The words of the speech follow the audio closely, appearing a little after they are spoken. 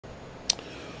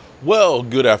Well,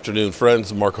 good afternoon,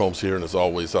 friends. Mark Holmes here, and as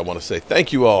always, I want to say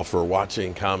thank you all for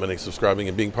watching, commenting, subscribing,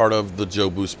 and being part of the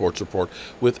Jobu Sports Report.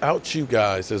 Without you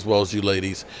guys, as well as you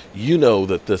ladies, you know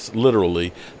that this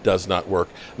literally does not work.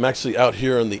 I'm actually out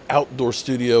here in the outdoor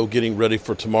studio getting ready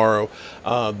for tomorrow.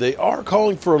 They are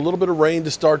calling for a little bit of rain to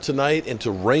start tonight and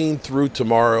to rain through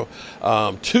tomorrow.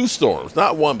 Two storms,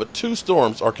 not one, but two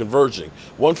storms are converging.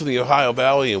 One from the Ohio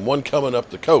Valley and one coming up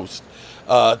the coast.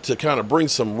 To kind of bring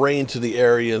some rain to the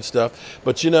area and stuff.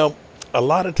 But, you know, a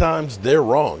lot of times they're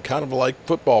wrong, kind of like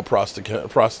football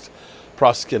prosecutors.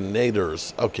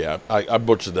 Okay, I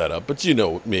butchered that up, but you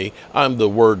know me. I'm the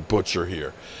word butcher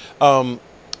here.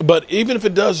 But even if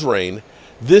it does rain,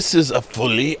 this is a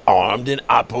fully armed and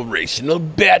operational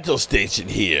battle station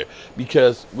here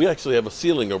because we actually have a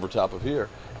ceiling over top of here,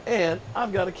 and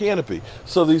I've got a canopy.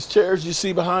 So these chairs you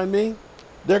see behind me,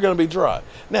 they're going to be dry.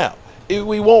 Now,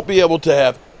 we won't be able to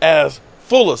have as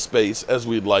full a space as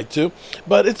we'd like to,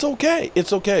 but it's okay.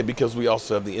 It's okay because we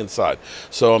also have the inside.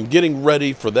 So I'm getting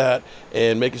ready for that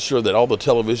and making sure that all the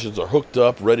televisions are hooked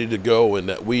up, ready to go, and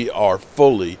that we are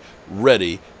fully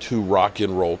ready to rock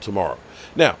and roll tomorrow.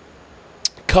 Now,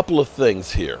 couple of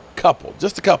things here.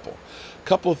 Just a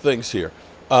couple of things here.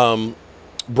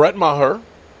 Brett Mahur,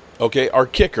 okay, our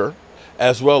kicker,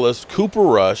 as well as Cooper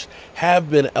Rush, have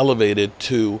been elevated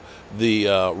to the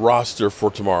roster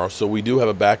for tomorrow. So we do have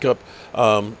a backup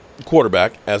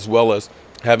quarterback as well as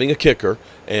having a kicker.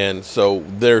 And so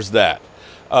there's that.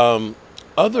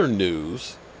 Other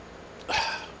news,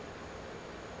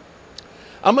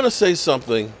 I'm going to say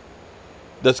something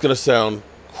that's going to sound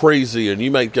crazy, and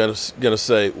you might going to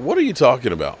say, what are you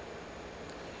talking about?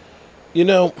 You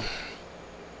know,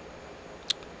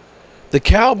 the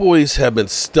Cowboys have been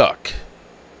stuck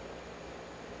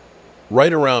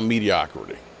right around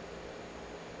mediocrity.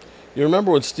 You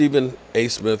remember when Stephen A.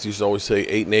 Smith used to always say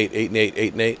 8-8,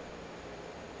 8-8, 8-8?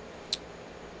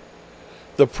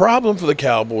 The problem for the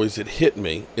Cowboys, it hit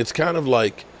me. It's kind of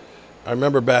like, I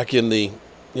remember back in the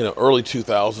early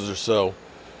 2000s or so,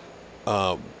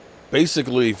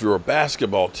 basically if you're a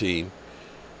basketball team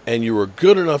and you were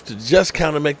good enough to just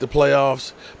kind of make the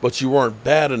playoffs, but you weren't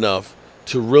bad enough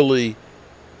to really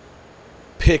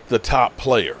pick the top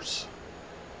players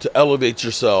to elevate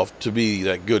yourself to be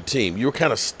that good team. You were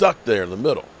kind of stuck there in the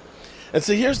middle. And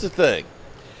see, here's the thing.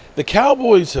 The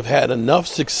Cowboys have had enough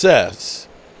success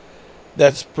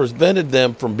that's prevented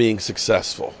them from being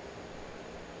successful.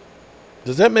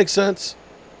 Does that make sense?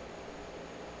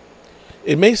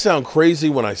 It may sound crazy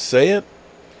when I say it,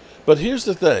 but here's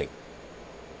the thing.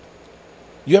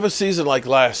 You have a season like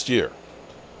last year,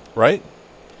 right?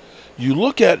 You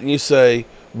look at it and you say,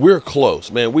 we're close.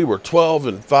 Man, we were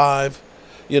 12-5.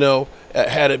 You know,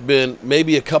 had it been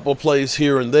maybe a couple of plays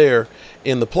here and there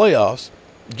in the playoffs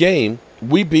game,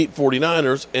 we beat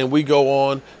 49ers and we go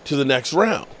on to the next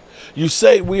round. You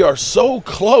say we are so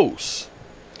close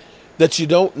that you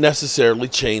don't necessarily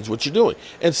change what you're doing.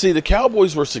 And see, the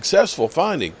Cowboys were successful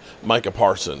finding Micah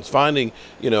Parsons, finding,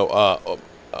 Osa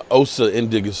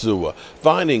Indigizua,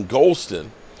 finding Golston,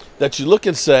 that you look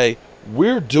and say,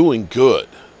 we're doing good.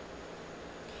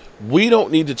 We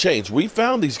don't need to change. We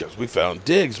found these guys. We found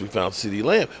Diggs. We found CeeDee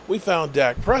Lamb. We found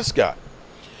Dak Prescott.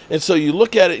 And so you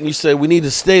look at it and you say, we need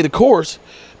to stay the course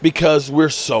because we're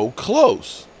so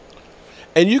close.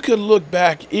 And you can look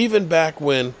back, even back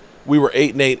when we were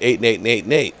 8-8, 8-8,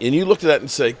 and 8-8, and you looked at that and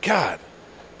say, God,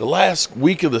 the last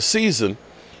week of the season,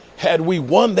 had we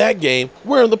won that game,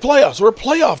 we're in the playoffs. We're a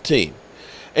playoff team.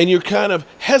 And you're kind of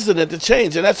hesitant to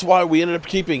change. And that's why we ended up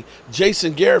keeping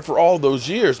Jason Garrett for all those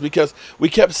years, because we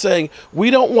kept saying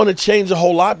we don't want to change a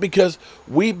whole lot because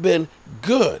we've been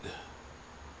good.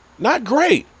 Not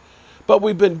great, but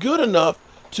we've been good enough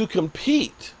to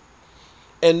compete.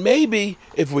 And maybe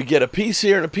if we get a piece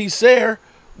here and a piece there,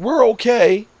 we're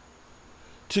okay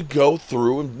to go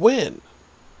through and win.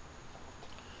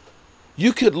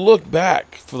 You could look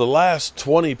back for the last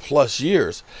 20 plus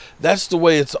years. That's the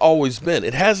way it's always been.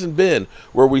 It hasn't been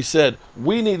where we said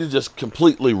we need to just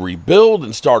completely rebuild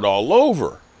and start all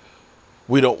over.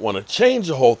 We don't want to change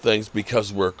the whole thing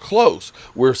because we're close.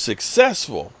 We're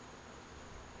successful.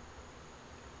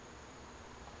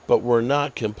 But we're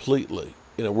not completely.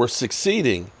 We're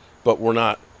succeeding, but we're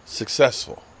not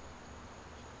successful.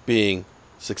 Being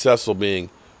successful, being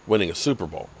winning a Super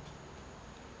Bowl.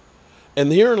 And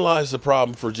herein lies the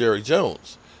problem for Jerry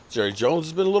Jones. Jerry Jones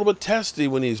has been a little bit testy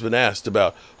when he's been asked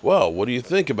about, well, what do you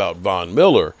think about Von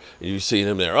Miller? And you've seen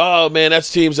him there. Oh, man,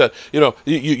 that's teams that,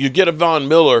 you get a Von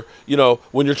Miller,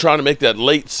 when you're trying to make that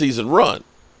late season run.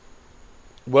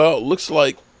 Well, it looks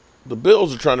like the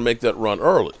Bills are trying to make that run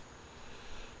early.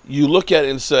 You look at it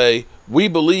and say, we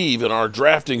believe in our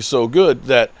drafting so good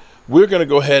that we're going to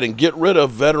go ahead and get rid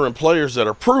of veteran players that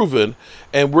are proven,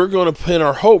 and we're going to pin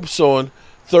our hopes on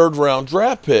third-round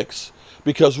draft picks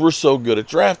because we're so good at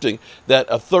drafting that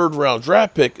a third-round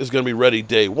draft pick is going to be ready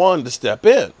day one to step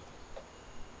in.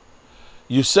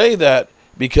 You say that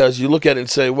because you look at it and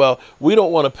say, well, we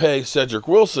don't want to pay Cedric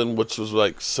Wilson, which was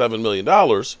like $7 million.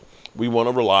 We want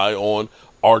to rely on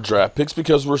our draft picks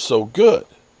because we're so good.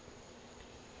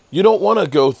 You don't want to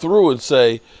go through and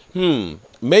say,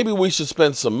 maybe we should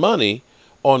spend some money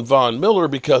on Von Miller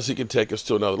because he can take us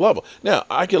to another level. Now,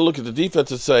 I can look at the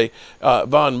defense and say,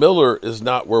 Von Miller is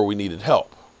not where we needed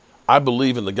help. I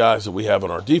believe in the guys that we have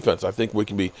on our defense. I think we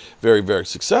can be very, very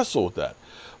successful with that.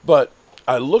 But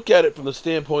I look at it from the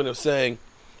standpoint of saying,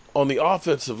 on the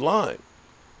offensive line,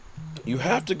 you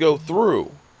have to go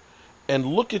through and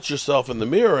look at yourself in the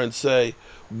mirror and say,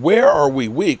 where are we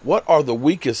weak? What are the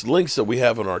weakest links that we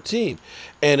have on our team?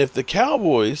 And if the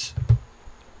Cowboys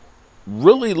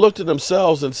really looked at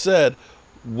themselves and said,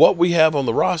 what we have on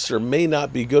the roster may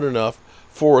not be good enough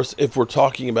for us if we're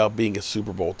talking about being a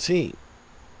Super Bowl team.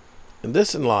 And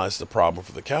this lies the problem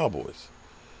for the Cowboys.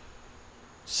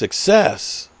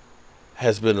 Success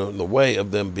has been in the way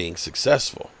of them being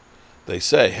successful. They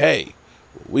say, hey,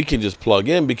 we can just plug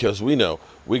in because we know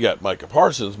we got Micah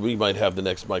Parsons. We might have the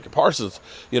next Micah Parsons,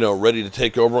 ready to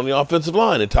take over on the offensive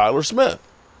line, and Tyler Smith.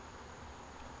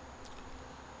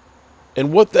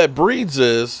 And what that breeds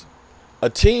is a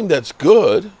team that's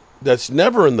good, that's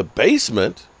never in the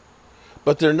basement,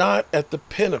 but they're not at the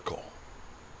pinnacle.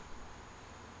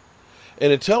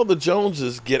 And until the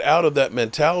Joneses get out of that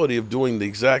mentality of doing the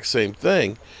exact same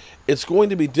thing, it's going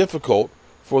to be difficult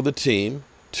for the team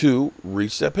to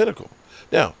reach that pinnacle.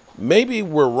 Now, maybe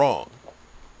we're wrong.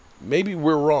 Maybe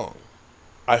we're wrong.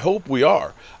 I hope we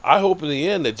are. I hope in the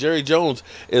end that Jerry Jones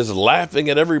is laughing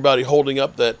at everybody holding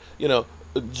up that,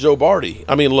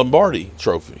 Lombardi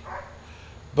trophy.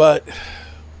 But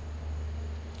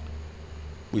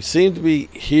we seem to be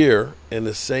here in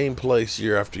the same place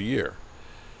year after year.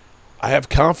 I have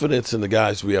confidence in the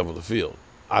guys we have on the field.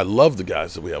 I love the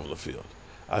guys that we have on the field.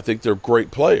 I think they're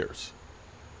great players.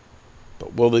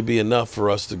 But will they be enough for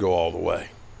us to go all the way?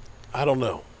 I don't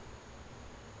know.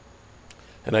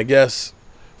 And I guess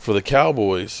for the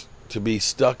Cowboys to be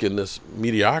stuck in this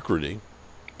mediocrity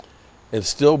and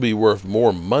still be worth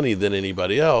more money than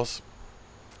anybody else,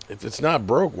 if it's not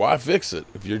broke, why fix it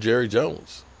if you're Jerry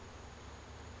Jones?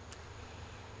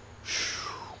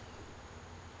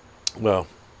 Well,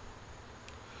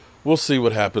 we'll see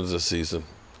what happens this season.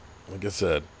 Like I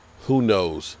said, who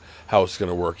knows how it's going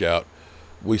to work out.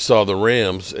 We saw the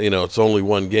Rams, it's only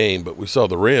one game, but we saw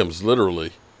the Rams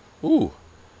literally,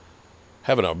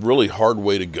 having a really hard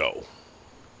way to go.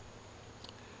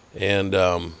 And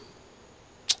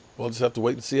we'll just have to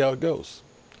wait and see how it goes.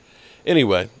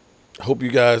 Anyway, I hope you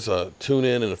guys tune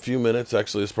in a few minutes.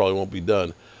 Actually, this probably won't be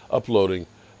done uploading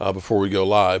before we go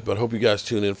live, but I hope you guys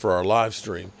tune in for our live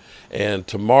stream. And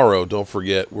tomorrow, don't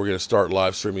forget, we're going to start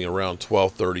live streaming around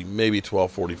 12:30, maybe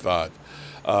 12:45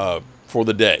 for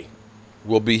the day.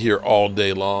 We'll be here all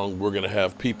day long. We're going to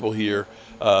have people here,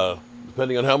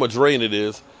 depending on how much rain it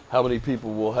is, how many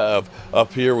people we'll have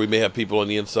up here. We may have people on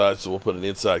the inside, so we'll put an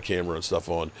inside camera and stuff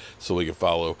on so we can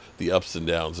follow the ups and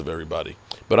downs of everybody.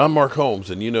 But I'm Mark Holmes,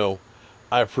 and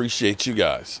I appreciate you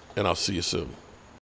guys, and I'll see you soon.